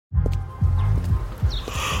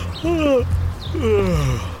The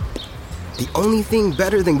only thing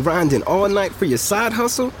better than grinding all night for your side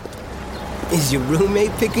hustle is your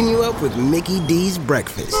roommate picking you up with Mickey D's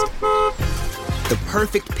breakfast. The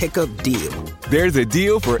perfect pickup deal. There's a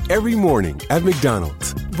deal for every morning at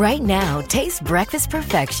McDonald's. Right now, taste breakfast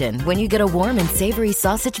perfection when you get a warm and savory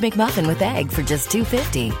sausage McMuffin with egg for just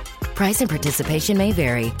 $2.50. Price and participation may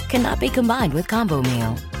vary. Cannot be combined with combo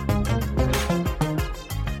meal.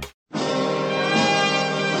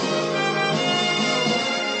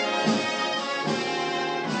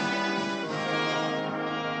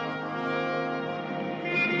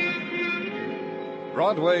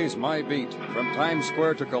 Broadway's my beat, from Times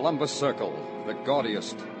Square to Columbus Circle, the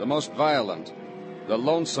gaudiest, the most violent, the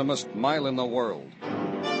lonesomest mile in the world.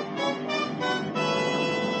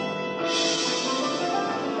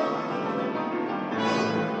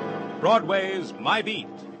 Broadway's My Beat,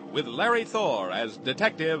 with Larry Thor as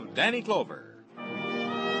Detective Danny Clover.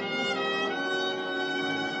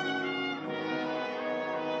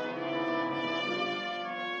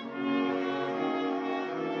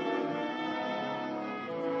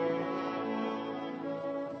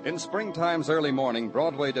 In springtime's early morning,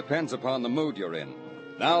 Broadway depends upon the mood you're in.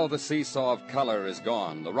 Now the seesaw of color is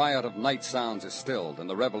gone, the riot of night sounds is stilled, and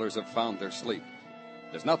the revelers have found their sleep.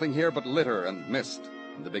 There's nothing here but litter and mist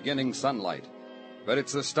and the beginning sunlight. But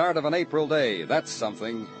it's the start of an April day. That's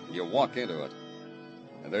something. You walk into it.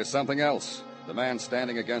 And there's something else. The man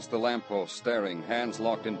standing against the lamppost, staring, hands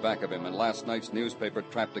locked in back of him, and last night's newspaper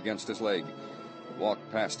trapped against his leg. Walk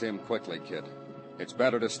past him quickly, kid. It's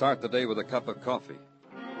better to start the day with a cup of coffee.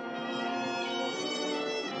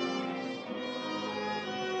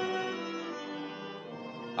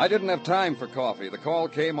 I didn't have time for coffee. The call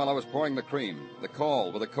came while I was pouring the cream. The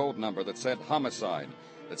call with a code number that said homicide,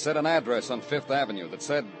 that said an address on Fifth Avenue, that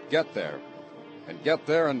said get there. And get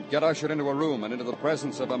there and get ushered into a room and into the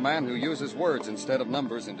presence of a man who uses words instead of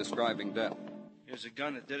numbers in describing death. Here's the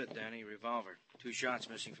gun that did it, Danny. Revolver. 2 shots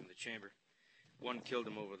missing from the chamber. One killed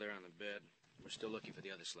him over there on the bed. We're still looking for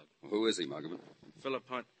the other slug. Who is he, Muggavan? Philip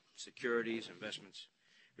Hunt. Securities, investments.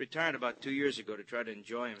 Retired about 2 years ago to try to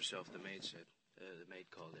enjoy himself, the maid said. The maid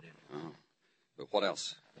called it in. Oh. But what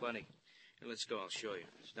else? Plenty. Here, let's go. I'll show you.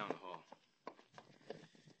 It's down the hall.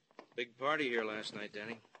 Big party here last night,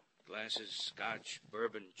 Danny. Glasses, scotch,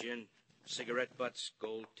 bourbon, gin, cigarette butts,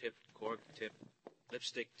 gold-tipped, cork-tipped,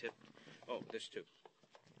 lipstick-tipped. Oh, this too.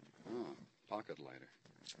 Oh, pocket lighter.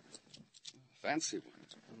 Fancy one.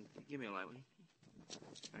 Give me a light, will you?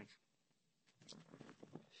 Thanks.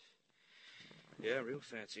 Yeah, real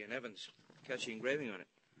fancy. And Evans. Catchy engraving on it.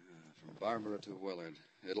 From Barbara to Willard.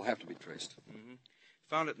 It'll have to be traced. Mm-hmm.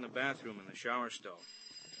 Found it in the bathroom in the shower stall.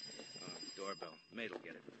 Doorbell. Maid'll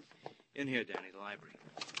get it. In here, Danny, the library.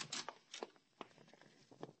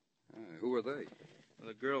 Who are they? Well,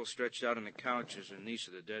 the girl stretched out on the couch is a niece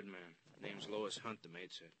of the dead man. Name's Lois Hunt, the maid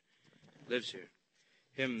said. Lives here.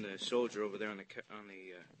 Him, the soldier over there on the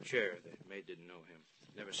chair. The maid didn't know him.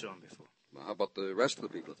 Never saw him before. Well, how about the rest of the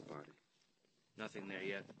people at the party? Nothing there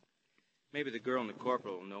yet. Maybe the girl and the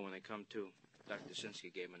corporal will know when they come to. Dr.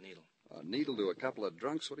 Sinsky gave him a needle. A needle to a couple of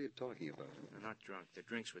drunks? What are you talking about? They're not drunk. Their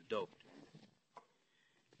drinks were doped.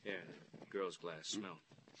 Yeah, the girl's glass. Smell.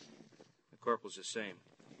 The corporal's the same.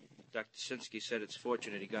 Dr. Sinsky said it's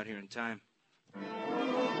fortunate he got here in time.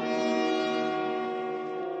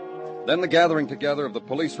 Then the gathering together of the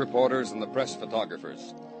police reporters and the press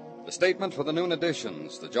photographers. The statement for the noon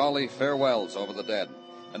editions, the jolly farewells over the dead,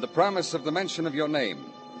 and the promise of the mention of your name.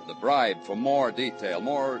 The bribe for more detail,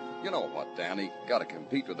 more, you know what, Danny, gotta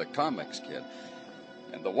compete with the comics, kid.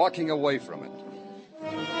 And the walking away from it.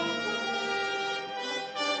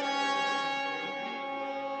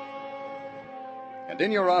 And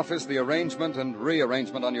in your office, the arrangement and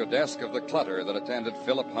rearrangement on your desk of the clutter that attended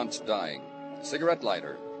Philip Hunt's dying. A cigarette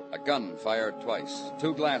lighter, a gun fired twice,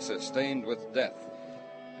 2 glasses stained with death.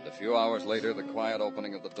 And a few hours later, the quiet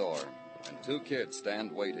opening of the door, and 2 kids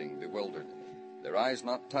stand waiting, bewildered. Their eyes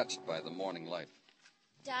not touched by the morning light.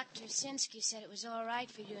 Dr. Sinsky said it was all right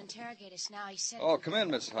for you to interrogate us now. He said... Oh, come in,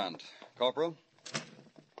 Miss Hunt. Corporal.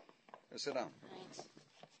 Sit down. Thanks.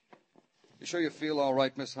 You sure you feel all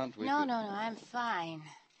right, Miss Hunt? No, I'm fine.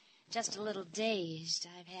 Just a little dazed.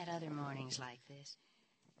 I've had other mornings like this.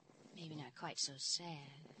 Maybe not quite so sad.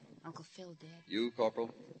 Uncle Phil dead. You, Corporal?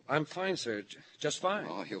 I'm fine, sir. Just fine.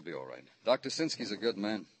 Oh, he'll be all right. Dr. Sinsky's a good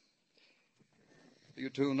man. You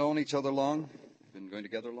two known each other long? Been going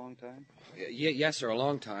together a long time? Yes, sir, a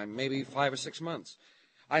long time. Maybe 5 or 6 months.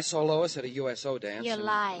 I saw Lois at a USO dance. You're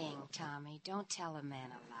lying, Tommy. Don't tell a man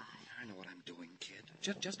a lie. I know what I'm doing, kid.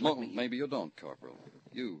 Just well, let me... maybe you don't, Corporal.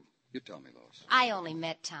 You tell me, Lois. I only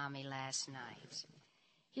met Tommy last night.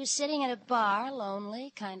 He was sitting at a bar,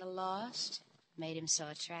 lonely, kind of lost. Made him so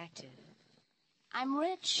attractive. I'm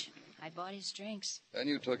rich. I bought his drinks. Then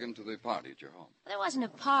you took him to the party at your home. There wasn't a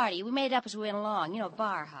party. We made it up as we went along. You know,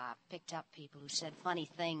 bar hop. Picked up people who said funny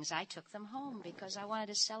things. I took them home because I wanted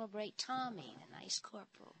to celebrate Tommy, the nice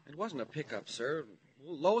corporal. It wasn't a pickup, sir.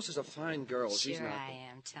 Lois is a fine girl. She's Sure not. I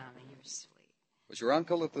am, Tommy. You're sweet. Was your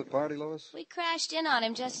uncle at the party, Lois? We crashed in on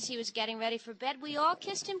him just as he was getting ready for bed. We all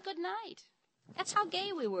kissed him good night. That's how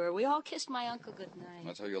gay we were. We all kissed my uncle good night.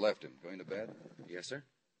 That's how you left him, going to bed? Yes, sir.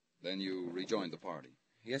 Then you rejoined the party.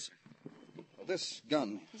 Yes, sir. Well, this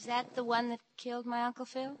gun, Is that the one that killed my Uncle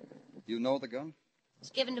Phil? you know the gun? It was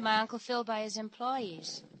given to my Uncle Phil by his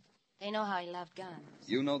employees. They know how he loved guns.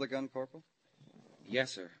 You know the gun, Corporal?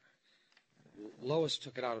 Yes, sir. Lois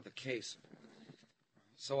took it out of the case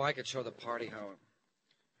so I could show the party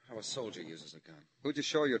how a soldier uses a gun. Who'd you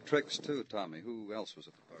show your tricks to, Tommy? Who else was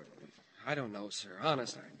at the party? I don't know, sir.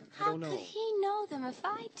 Honest, I don't know. How could he know them if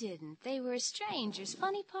I didn't? They were strangers,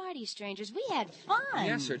 funny party strangers. We had fun.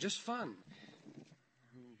 Yes, sir, just fun.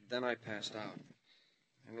 Then I passed out.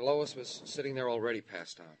 And Lois was sitting there already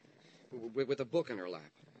passed out, with a book in her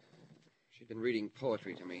lap. She'd been reading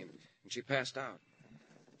poetry to me, and she passed out.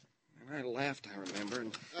 And I laughed, I remember,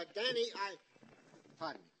 and... Danny,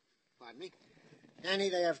 Pardon me. Danny,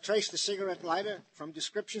 they have traced the cigarette lighter from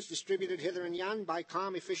descriptions distributed hither and yon by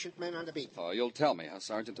calm, efficient men on the beat. Oh, you'll tell me, huh,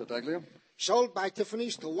 Sergeant Tartaglia? Sold by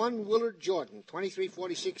Tiffany's to one Willard Jordan,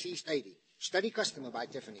 2346 East 80. Steady customer by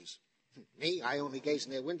Tiffany's. Me, I only gaze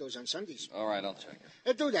in their windows on Sundays. All right, I'll check.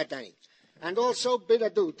 Do that, Danny. And also bid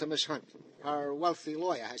adieu to Miss Hunt. Her wealthy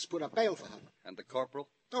lawyer has put up bail for her. And the corporal?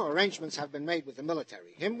 No, arrangements have been made with the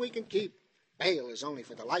military. Him we can keep. Bail is only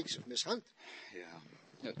for the likes of Miss Hunt.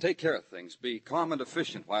 Yeah, take care of things. Be calm and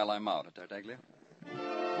efficient while I'm out, Tartaglia.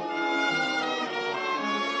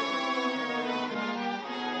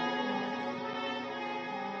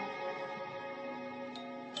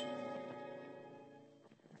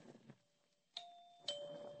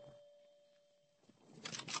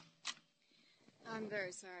 I'm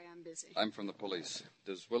very sorry, I'm busy. I'm from the police.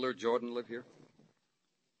 Does Willard Jordan live here?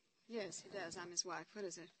 Yes, he does. I'm his wife. What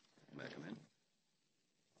is it? May I come in?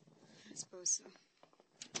 I suppose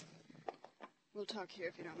so. We'll talk here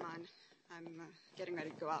if you don't mind. I'm getting ready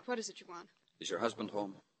to go out. What is it you want? Is your husband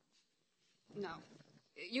home? No.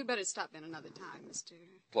 You'd better stop in another time, Mr.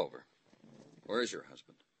 Clover. Where is your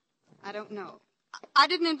husband? I don't know. I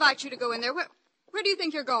didn't invite you to go in there. Where do you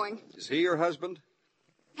think you're going? Is he your husband?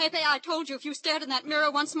 Pepe, I told you if you stared in that mirror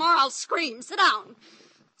once more, I'll scream. Sit down.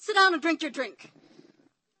 Sit down and drink your drink.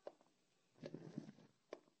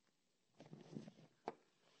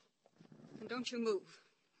 And don't you move.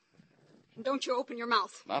 And don't you open your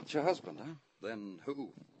mouth. Not your husband, huh? Then who?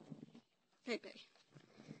 Pepe.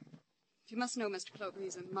 You must know, Mr. Clover,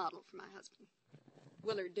 he's a model for my husband.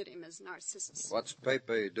 Willard did him as Narcissus. What's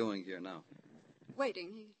Pepe doing here now?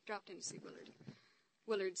 Waiting. He dropped in to see Willard.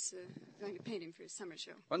 Willard's going to paint him for his summer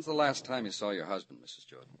show. When's the last time you saw your husband, Mrs.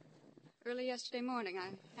 Jordan? Early yesterday morning, I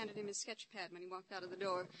handed him his sketch pad when he walked out of the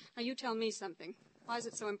door. Now, you tell me something. Why is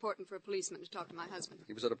it so important for a policeman to talk to my husband?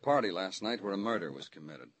 He was at a party last night where a murder was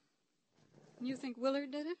committed. You think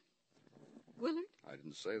Willard did it? Willard? I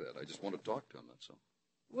didn't say that. I just want to talk to him, that's all.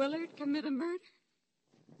 Willard commit a murder?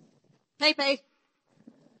 Pepe!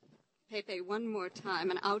 Pepe, one more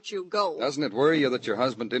time and out you go. Doesn't it worry you that your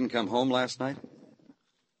husband didn't come home last night?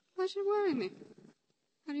 Why should it worry me?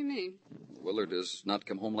 What do you mean? Willard has not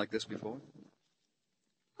come home like this before?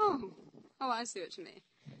 Oh, I see what you mean.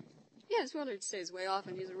 Yes, Willard stays way off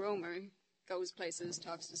and he's a roamer. He goes places,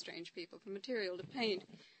 talks to strange people for material to paint.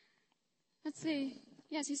 Let's see.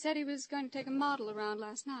 Yes, he said he was going to take a model around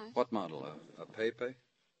last night. What model? A Pepe?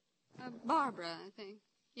 Barbara, I think.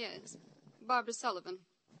 Yes, Barbara Sullivan.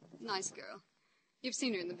 Nice girl. You've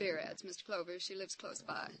seen her in the beer ads, Mr. Clover. She lives close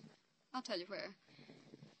by. I'll tell you where.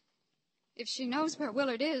 If she knows where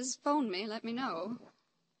Willard is, phone me, let me know.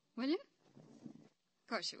 Will you? Of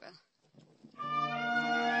course you will.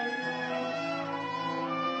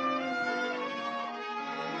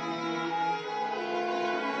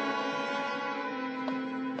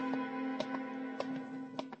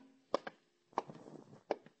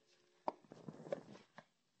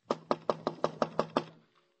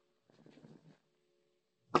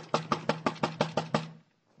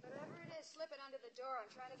 I'm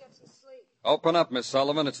trying to get some sleep. Open up, Miss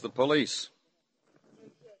Sullivan. It's the police.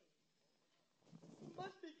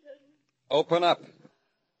 Must be kidding. Open up.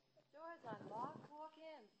 Door's unlocked. Walk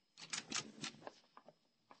in.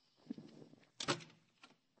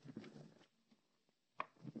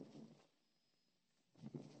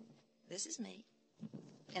 This is me.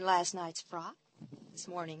 In last night's frock. This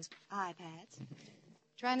morning's iPads.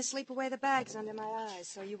 Trying to sleep away the bags under my eyes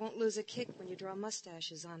so you won't lose a kick when you draw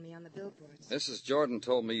mustaches on me on the billboards. Mrs. Jordan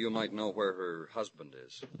told me you might know where her husband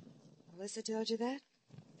is. Melissa told you that?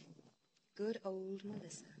 Good old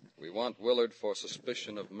Melissa. We want Willard for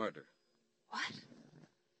suspicion of murder. What?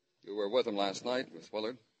 You were with him last night, with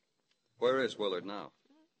Willard. Where is Willard now?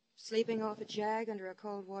 Sleeping off a jag under a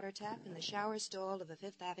cold water tap in the shower stall of a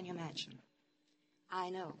Fifth Avenue mansion.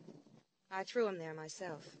 I know. I threw him there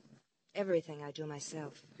myself. Everything I do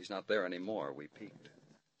myself. He's not there anymore. We peeked.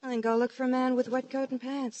 Well, then go look for a man with wet coat and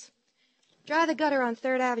pants. Dry the gutter on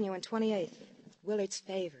 3rd Avenue and 28th. Willard's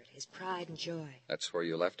favorite, his pride and joy. That's where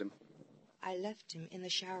you left him? I left him in the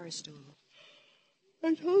shower stall.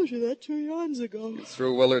 I told you that 2 years ago. You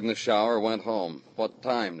threw Willard in the shower, went home. What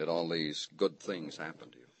time did all these good things happen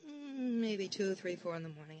to you? Maybe 2, 3, 4 in the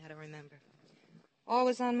morning. I don't remember. All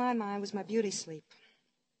was on my mind was my beauty sleep.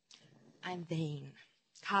 I'm vain.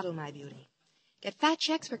 Coddle my beauty. Get fat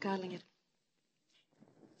checks for coddling it.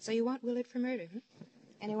 So you want Willard for murder,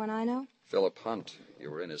 Anyone I know? Philip Hunt.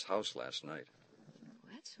 You were in his house last night.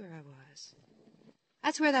 That's where I was.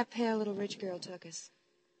 That's where that pale little rich girl took us.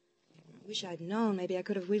 I wish I'd known. Maybe I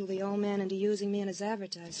could have wheedled the old man into using me in his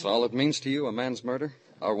advertising. That's all it means to you, a man's murder?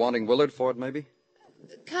 Our wanting Willard for it, maybe?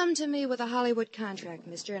 Come to me with a Hollywood contract,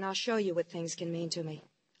 mister, and I'll show you what things can mean to me.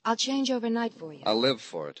 I'll change overnight for you. I'll live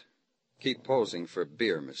for it. Keep posing for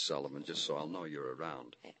beer, Miss Sullivan, just so I'll know you're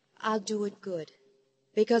around. I'll do it good.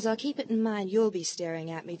 Because I'll keep it in mind you'll be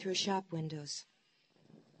staring at me through shop windows.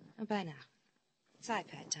 Oh, bye now. It's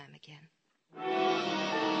iPad time again.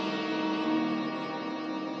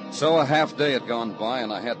 So a half day had gone by,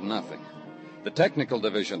 and I had nothing. The technical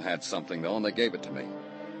division had something, though, and they gave it to me.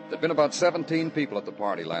 There'd been about 17 people at the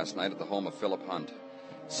party last night at the home of Philip Hunt.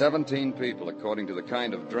 17 people, according to the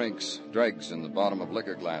kind of dregs in the bottom of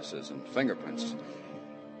liquor glasses and fingerprints.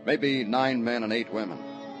 Maybe 9 men and 8 women.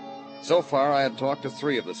 So far, I had talked to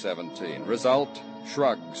 3 of the 17. Result,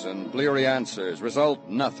 shrugs and bleary answers. Result,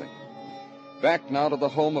 nothing. Back now to the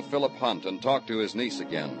home of Philip Hunt and talk to his niece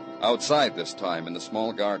again. Outside this time, in the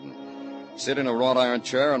small garden. Sit in a wrought iron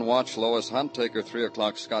chair and watch Lois Hunt take her 3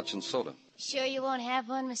 o'clock scotch and soda. Sure you won't have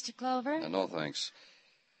one, Mr. Clover? No, thanks.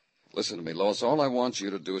 Listen to me, Lois. All I want you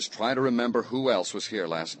to do is try to remember who else was here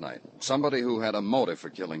last night. Somebody who had a motive for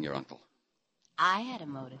killing your uncle. I had a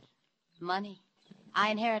motive. Money. I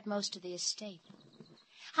inherit most of the estate.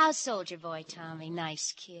 How's Soldier Boy Tommy?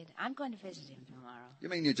 Nice kid. I'm going to visit him tomorrow. You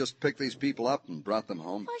mean you just picked these people up and brought them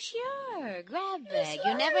home? Oh, sure. Grab bag.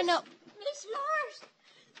 You never know. Miss Lars!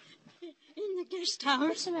 In the guest house.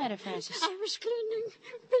 What's the matter, Francis? I was cleaning.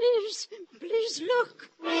 Please look.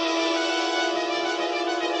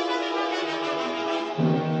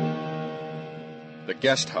 The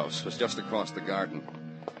guest house was just across the garden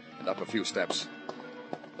and up a few steps.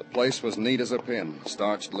 The place was neat as a pin.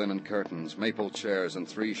 Starched linen curtains, maple chairs, and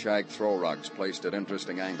 3 shag throw rugs placed at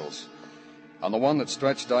interesting angles. On the one that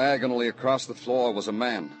stretched diagonally across the floor was a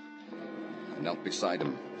man. I knelt beside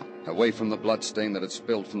him, away from the bloodstain that had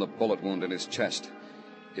spilled from the bullet wound in his chest.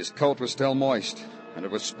 His coat was still moist, and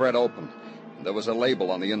it was spread open, and there was a label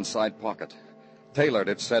on the inside pocket. Tailored,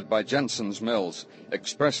 it said, by Jensen's Mills,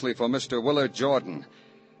 expressly for Mr. Willard Jordan.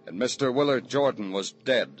 And Mr. Willard Jordan was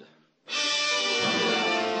dead.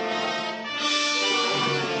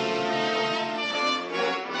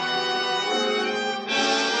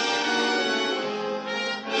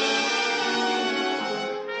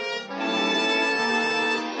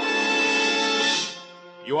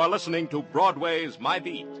 You are listening to Broadway's My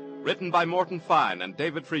Beat, written by Morton Fine and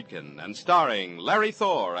David Friedkin, and starring Larry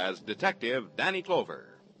Thor as Detective Danny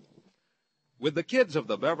Clover. With the kids of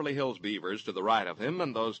the Beverly Hills Beavers to the right of him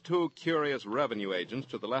and those 2 curious revenue agents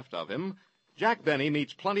to the left of him, Jack Benny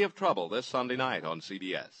meets plenty of trouble this Sunday night on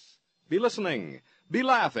CBS. Be listening, be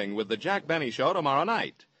laughing with the Jack Benny Show tomorrow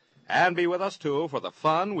night. And be with us, too, for the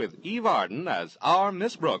fun with Eve Arden as our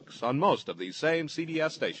Miss Brooks on most of these same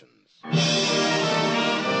CBS stations.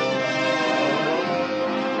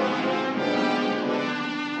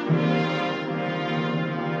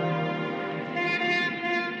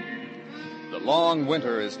 The long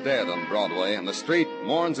winter is dead on Broadway, and the street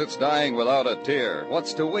mourns its dying without a tear.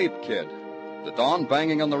 What's to weep, kid? The dawn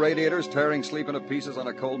banging on the radiators, tearing sleep into pieces on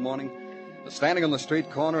a cold morning? The standing on the street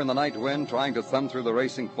corner in the night wind, trying to thumb through the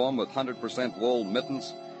racing foam with 100% wool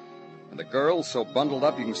mittens? And the girls so bundled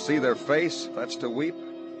up you can see their face? That's to weep?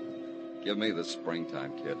 Give me the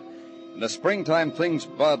springtime, kid. In the springtime, things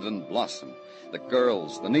bud and blossom. The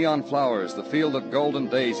girls, the neon flowers, the field of golden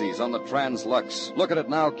daisies on the Trans-Lux. Look at it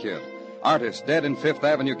now, kid. Artist dead in Fifth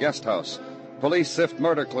Avenue guest house. Police sift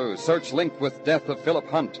murder clues. Search linked with death of Philip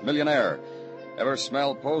Hunt, millionaire. Ever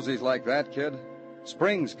smell posies like that, kid?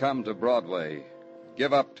 Spring's come to Broadway.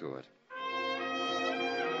 Give up to it.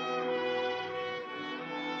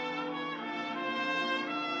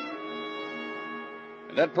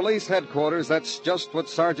 And at police headquarters, that's just what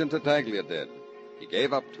Sergeant Tartaglia did. He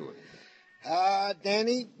gave up to it.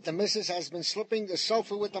 Danny, the missus has been slipping the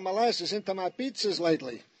sulfur with the molasses into my pizzas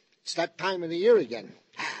lately. It's that time of the year again.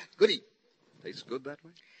 Goody. Tastes good that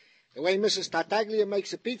way? The way Mrs. Tartaglia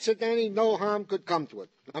makes a pizza, Danny, no harm could come to it,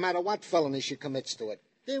 no matter what felony she commits to it.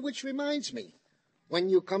 Which reminds me, when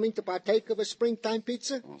you coming to partake of a springtime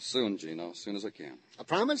pizza? Well, soon, Gino, as soon as I can. A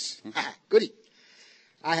promise? Goody.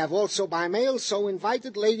 I have also by mail so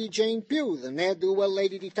invited Lady Jane Pugh, the ne'er-do-well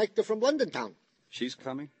lady detective from London town. She's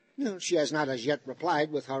coming? No, she has not as yet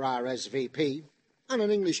replied with her RSVP. On an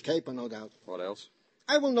English caper, no doubt. What else?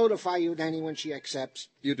 I will notify you, Danny, when she accepts.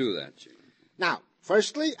 You do that, Gino. Now,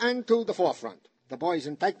 firstly, and to the forefront. The boys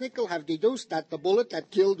in technical have deduced that the bullet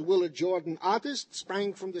that killed Willard Jordan, artist,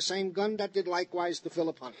 sprang from the same gun that did likewise to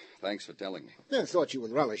Philip Hunt. Thanks for telling me. I thought you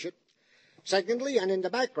would relish it. Secondly, and in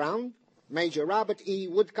the background, Major Robert E.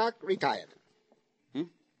 Woodcock, retired.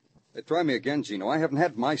 Try me again, Gino. I haven't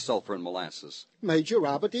had my sulfur and molasses. Major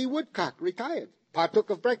Robert E. Woodcock, retired. Partook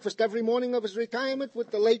of breakfast every morning of his retirement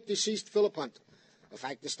with the late deceased Philip Hunt. A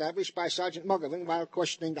fact established by Sergeant Muggavan while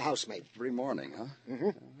questioning the housemaid. Every morning, huh?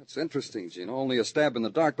 Mm-hmm. That's interesting, Gino. Only a stab in the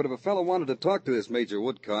dark, but if a fellow wanted to talk to this Major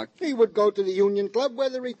Woodcock... He would go to the Union Club where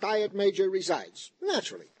the retired major resides.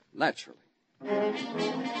 Naturally. Naturally.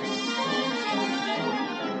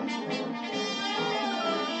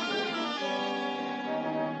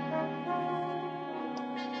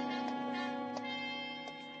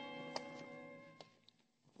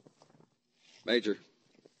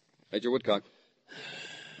 Major Woodcock.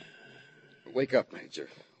 Wake up, Major.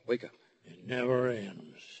 Wake up. It never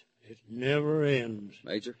ends. It never ends.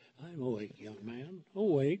 Major? I'm awake, young man.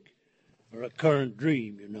 Awake. A recurrent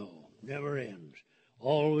dream, you know. Never ends.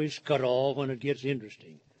 Always cut off when it gets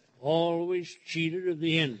interesting. Always cheated of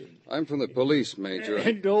the ending. I'm from the police, Major.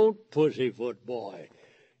 And don't pussyfoot, boy.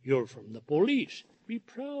 You're from the police. Be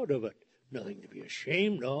proud of it. Nothing to be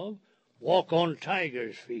ashamed of. Walk on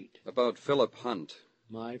tiger's feet. About Philip Hunt.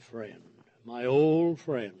 My friend. My old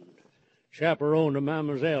friend. Chaperoned a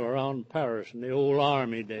mademoiselle around Paris in the old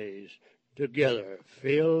army days. Together,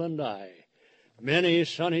 Phil and I. Many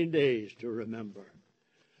sunny days to remember.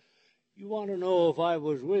 You want to know if I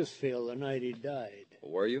was with Phil the night he died?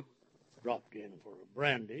 Were you? Dropped in for a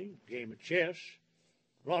brandy, game of chess.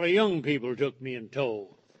 A lot of young people took me in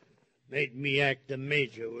tow. Made me act the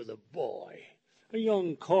major with a boy. A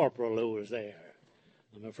young corporal who was there.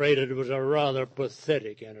 I'm afraid it was a rather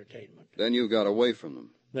pathetic entertainment. Then you got away from them.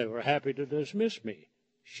 They were happy to dismiss me.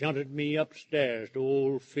 Shunted me upstairs to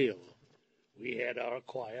old Phil. We had our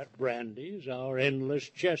quiet brandies, our endless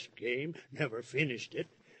chess game, never finished it,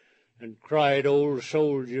 and cried old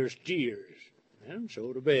soldiers' tears, and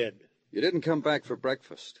so to bed. You didn't come back for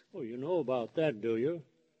breakfast. Oh, you know about that, do you?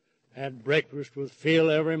 Had breakfast with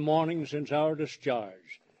Phil every morning since our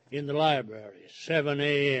discharge, in the library, 7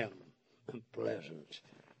 a.m. Pleasant.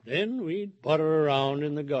 Then we'd putter around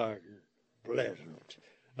in the garden. Pleasant.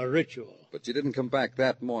 A ritual. But you didn't come back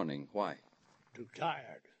that morning. Why? Too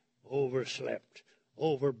tired. Overslept.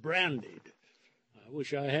 Over-brandied. I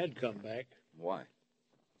wish I had come back. Why?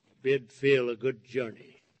 Bid Phil a good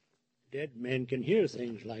journey. Dead men can hear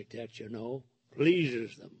things like that, you know.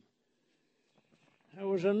 Pleases them. There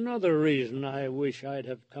was another reason I wish I'd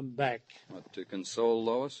have come back. What, to console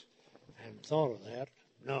Lois? Hadn't thought of that.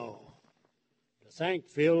 No. To thank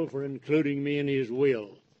Phil for including me in his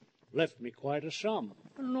will. Left me quite a sum.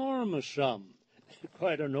 Enormous sum.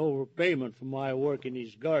 Quite an overpayment for my work in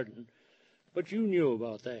his garden. But you knew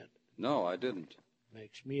about that. No, I didn't.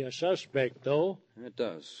 Makes me a suspect, though. It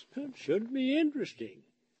does. It should be interesting.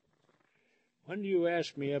 When do you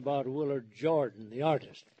ask me about Willard Jordan, the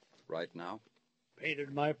artist? Right now?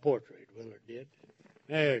 Painted my portrait, Willard did.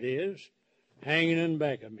 There it is, hanging in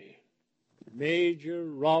back of me. Major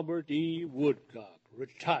Robert E. Woodcock,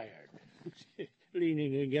 retired,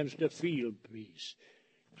 leaning against a field piece.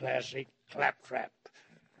 Classic claptrap.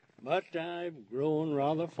 But I've grown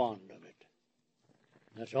rather fond of it.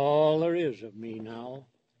 That's all there is of me now,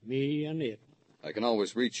 me and it. I can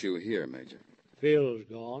always reach you here, Major. Phil's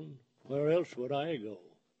gone. Where else would I go?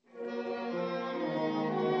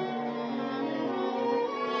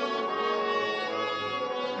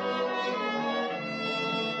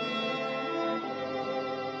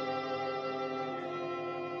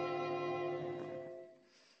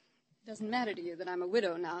 Doesn't matter to you that I'm a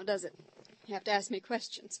widow now, does it? You have to ask me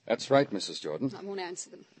questions. That's right, Mrs. Jordan. I won't answer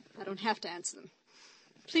them. I don't have to answer them.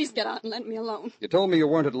 Please get out and let me alone. You told me you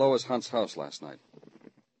weren't at Lois Hunt's house last night.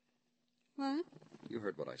 What? You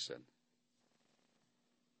heard what I said.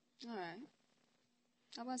 All right.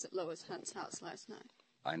 I was at Lois Hunt's house last night.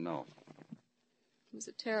 I know. It was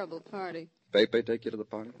a terrible party. Pepe take you to the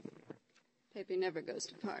party? Pepe never goes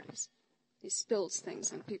to parties. He spills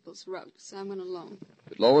things on people's rugs. I went alone.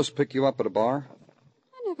 Did Lois pick you up at a bar?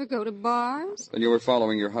 I never go to bars. Then you were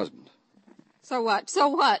following your husband. So what? So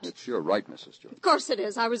what? It's your right, Mrs. Jordan. Of course it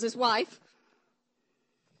is. I was his wife.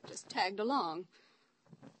 Just tagged along.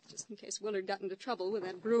 Just in case Willard got into trouble with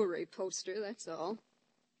that brewery poster, that's all.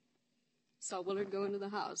 Saw Willard go into the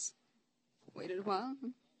house. Waited a while,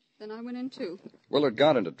 and then I went in too. Willard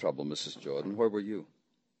got into trouble, Mrs. Jordan. Where were you?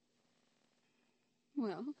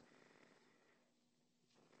 Well,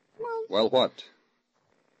 Well, what?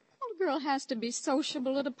 a girl has to be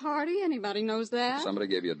sociable at a party. Anybody knows that. Somebody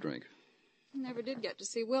gave you a drink. Never did get to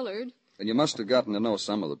see Willard. And you must have gotten to know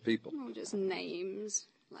some of the people. Oh, just names,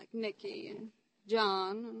 like Nicky and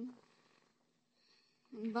John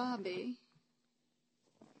and Bobby.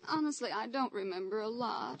 Honestly, I don't remember a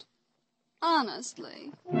lot.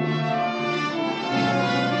 Honestly. Can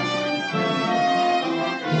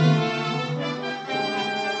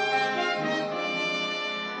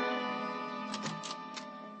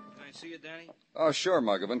I see you, Danny? Oh, sure,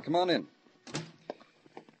 Muggavan. Come on in.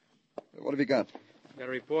 What have you got? Got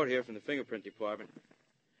a report here from the fingerprint department.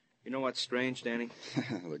 You know what's strange, Danny?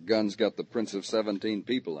 The gun's got the prints of 17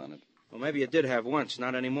 people on it. Well, maybe it did have once,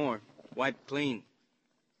 not anymore. Wiped clean.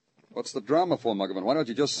 What's the drama for, Muggavan? Why don't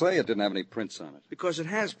you just say it didn't have any prints on it? Because it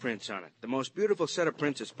has prints on it. The most beautiful set of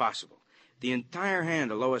prints as possible. The entire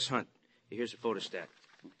hand of Lois Hunt. Here's a photostat.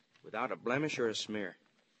 Without a blemish or a smear.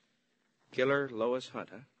 Killer Lois Hunt,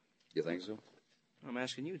 huh? You think so? I'm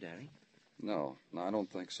asking you, Danny. No, I don't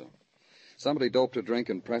think so. Somebody doped her drink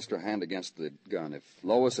and pressed her hand against the gun. If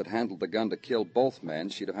Lois had handled the gun to kill both men,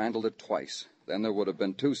 she'd have handled it twice. Then there would have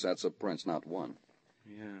been 2 sets of prints, not 1.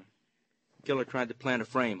 Yeah. Killer tried to plant a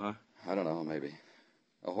frame, huh? I don't know, maybe.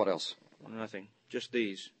 Oh, what else? Nothing. Just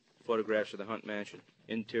these. Photographs of the Hunt mansion.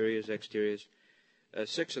 Interiors, exteriors.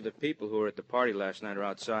 6 of the people who were at the party last night are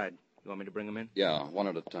outside. You want me to bring them in? Yeah, one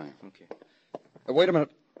at a time. Okay. Wait a minute.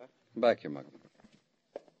 Come back here, Muggavan.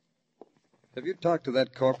 Have you talked to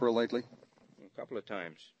that corporal lately? A couple of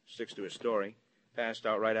times. Sticks to his story. Passed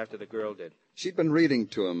out right after the girl did. She'd been reading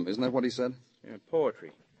to him. Isn't that what he said? Yeah,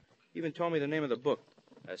 poetry. Even told me the name of the book.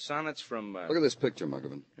 Sonnets from... Look at this picture,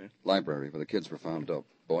 Muggavan. Huh? Library, where the kids were found dope.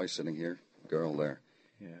 Boy sitting here, girl there.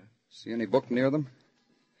 Yeah. See any book near them?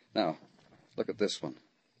 Now, look at this one.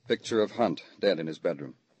 Picture of Hunt, dead in his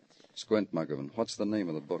bedroom. Squint, Muggavan. What's the name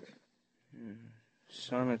of the book?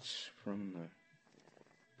 Sonnets from the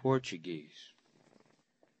Portuguese.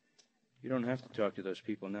 You don't have to talk to those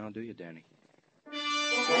people now, do you, Danny?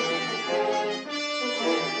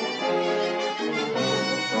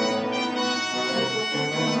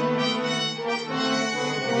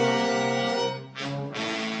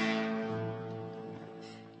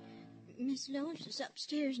 Miss Lois is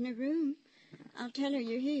upstairs in her room. I'll tell her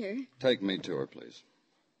you're here. Take me to her, please.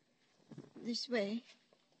 This way.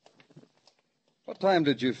 What time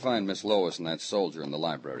did you find Miss Lois and that soldier in the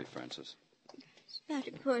library, Francis? It's about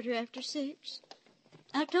 6:15.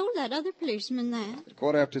 I told that other policeman that.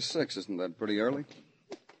 6:15. Isn't that pretty early?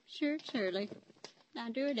 Sure, it's early. I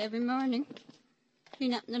do it every morning.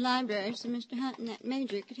 Clean up in the library so Mr. Hunt and that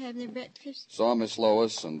major could have their breakfast. Saw Miss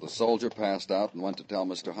Lois, and the soldier passed out and went to tell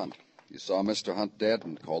Mr. Hunt. You saw Mr. Hunt dead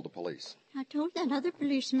and called the police. I told that other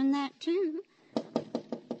policeman that, too.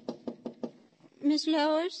 Miss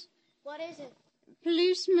Lois? What is it?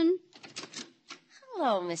 Policeman.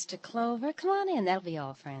 Hello, Mr. Clover. Come on in. That'll be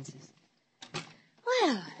all, Francis.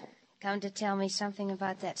 Well, come to tell me something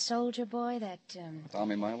about that soldier boy, that,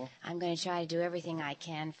 Tommy Milo? I'm going to try to do everything I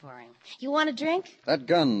can for him. You want a drink? That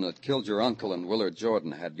gun that killed your uncle and Willard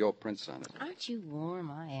Jordan had your prints on it. Aren't you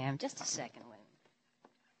warm? I am. Just a second, Will.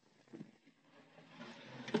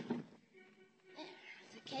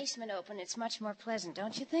 The casement open, it's much more pleasant,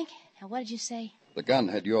 don't you think? Now, what did you say? The gun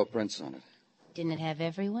had your prints on it. Didn't it have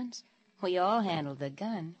everyone's? We all handled the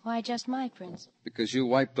gun. Why just my prints? Because you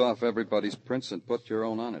wiped off everybody's prints and put your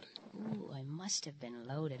own on it. Ooh, I must have been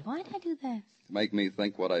loaded. Why'd I do that? To make me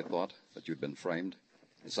think what I thought, that you'd been framed.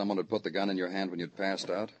 And someone had put the gun in your hand when you'd passed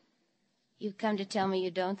out. You've come to tell me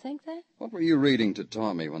you don't think that? What were you reading to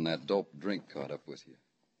Tommy when that dope drink caught up with you?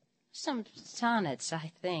 Some sonnets,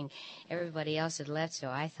 I think. Everybody else had left, so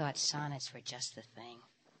I thought sonnets were just the thing.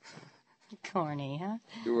 Corny, huh?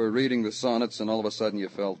 You were reading the sonnets, and all of a sudden you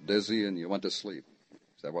felt dizzy and you went to sleep.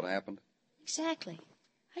 Is that what happened? Exactly.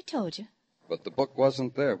 I told you. But the book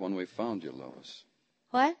wasn't there when we found you, Lois.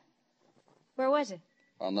 What? Where was it?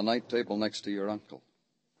 On the night table next to your uncle.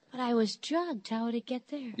 But I was drugged. How would it get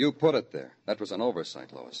there? You put it there. That was an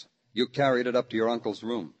oversight, Lois. You carried it up to your uncle's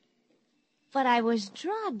room. But I was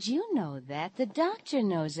drugged. You know that. The doctor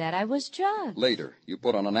knows that. I was drugged. Later, you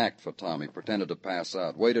put on an act for Tommy, pretended to pass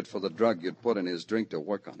out, waited for the drug you'd put in his drink to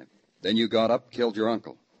work on him. Then you got up, killed your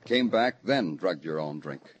uncle. Came back, then drugged your own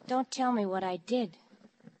drink. Don't tell me what I did.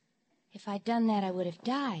 If I'd done that, I would have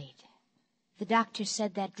died. The doctor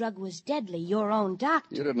said that drug was deadly, your own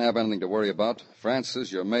doctor. You didn't have anything to worry about.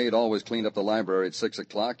 Frances, your maid, always cleaned up the library at 6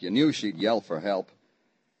 o'clock. You knew she'd yell for help.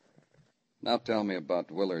 Now tell me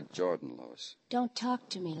about Willard Jordan, Lois. Don't talk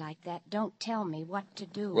to me like that. Don't tell me what to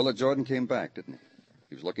do. Willard Jordan came back, didn't he?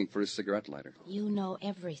 He was looking for his cigarette lighter. You know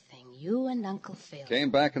everything. You and Uncle Phil. Came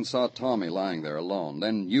back and saw Tommy lying there alone.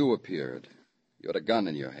 Then you appeared. You had a gun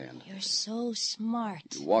in your hand. You're so smart.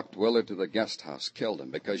 You walked Willard to the guest house, killed him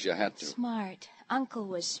because you had to. Smart. Uncle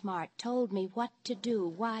was smart. Told me what to do,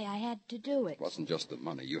 why I had to do it. It wasn't just the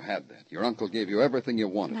money. You had that. Your uncle gave you everything you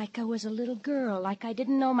wanted. Like I was a little girl, like I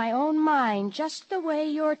didn't know my own mind, just the way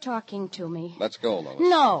you're talking to me. Let's go, Lois.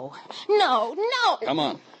 No. No, no. Come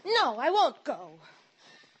on. No, I won't go.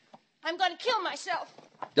 I'm going to kill myself.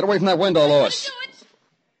 Get away from that window, Lois. I'm going to do it.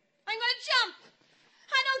 I'm going to jump.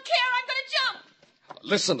 I don't care. I'm going to jump.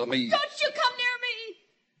 Listen to me. Don't you come near me.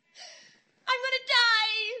 I'm going to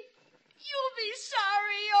die. You'll be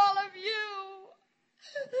sorry, all of you.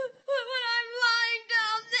 When I'm lying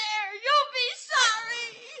down there, you'll be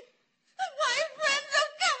sorry. My friends will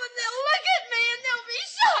come and they'll look at me and they'll be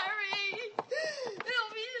sorry. They'll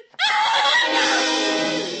be...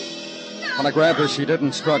 When I grabbed her, she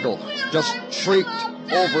didn't struggle, just shrieked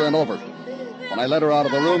over and over. When I led her out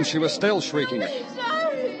of the room, she was still shrieking it.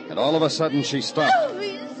 And all of a sudden, she stopped. I'll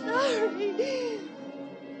be sorry.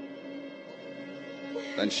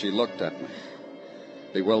 Then she looked at me,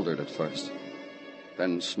 bewildered at first,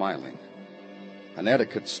 then smiling. An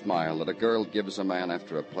etiquette smile that a girl gives a man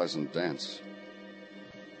after a pleasant dance.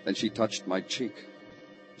 Then she touched my cheek.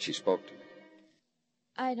 She spoke to me.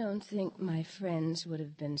 I don't think my friends would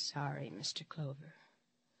have been sorry, Mr. Clover.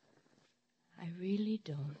 I really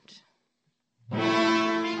don't.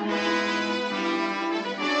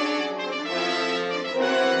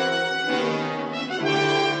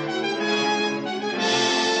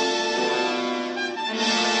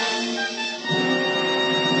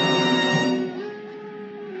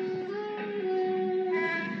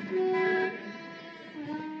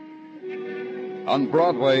 On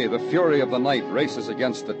Broadway, the fury of the night races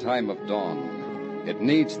against the time of dawn. It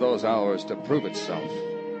needs those hours to prove itself.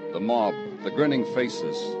 The mob, the grinning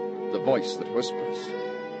faces, the voice that whispers.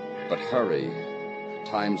 But hurry,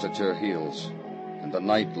 time's at your heels, and the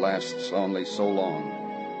night lasts only so long.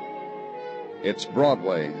 It's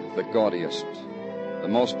Broadway, the gaudiest, the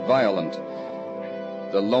most violent,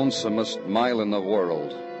 the lonesomest mile in the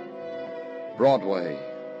world. Broadway,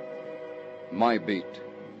 my beat.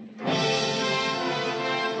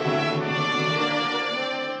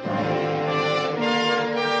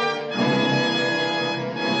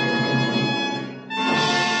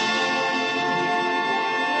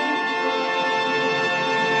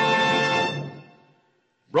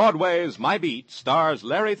 Broadway's My Beat stars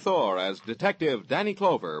Larry Thor as Detective Danny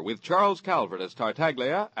Clover with Charles Calvert as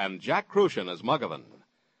Tartaglia and Jack Crucian as Muggavan.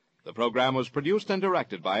 The program was produced and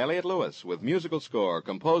directed by Elliott Lewis with musical score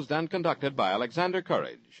composed and conducted by Alexander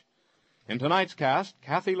Courage. In tonight's cast,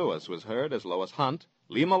 Kathy Lewis was heard as Lois Hunt,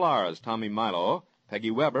 Lee Millar as Tommy Milo,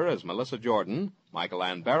 Peggy Weber as Melissa Jordan, Michael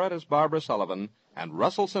Ann Barrett as Barbara Sullivan, and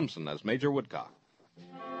Russell Simpson as Major Woodcock.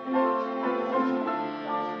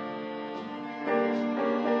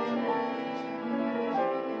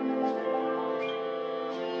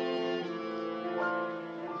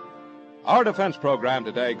 Our defense program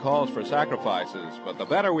today calls for sacrifices, but the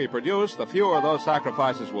better we produce, the fewer those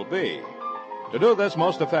sacrifices will be. To do this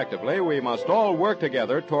most effectively, we must all work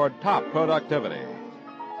together toward top productivity.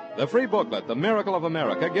 The free booklet, The Miracle of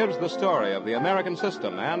America, gives the story of the American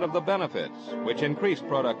system and of the benefits which increased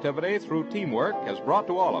productivity through teamwork has brought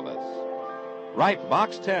to all of us. Write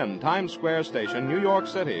Box 10, Times Square Station, New York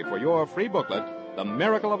City, for your free booklet, The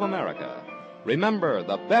Miracle of America. Remember,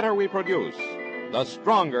 the better we produce, the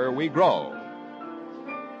stronger we grow.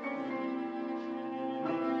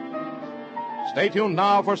 Stay tuned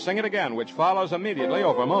now for Sing It Again, which follows immediately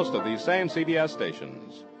over most of these same CBS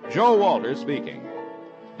stations. Joe Walters speaking.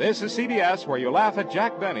 This is CBS, where you laugh at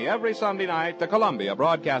Jack Benny every Sunday night, the Columbia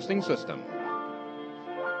Broadcasting System.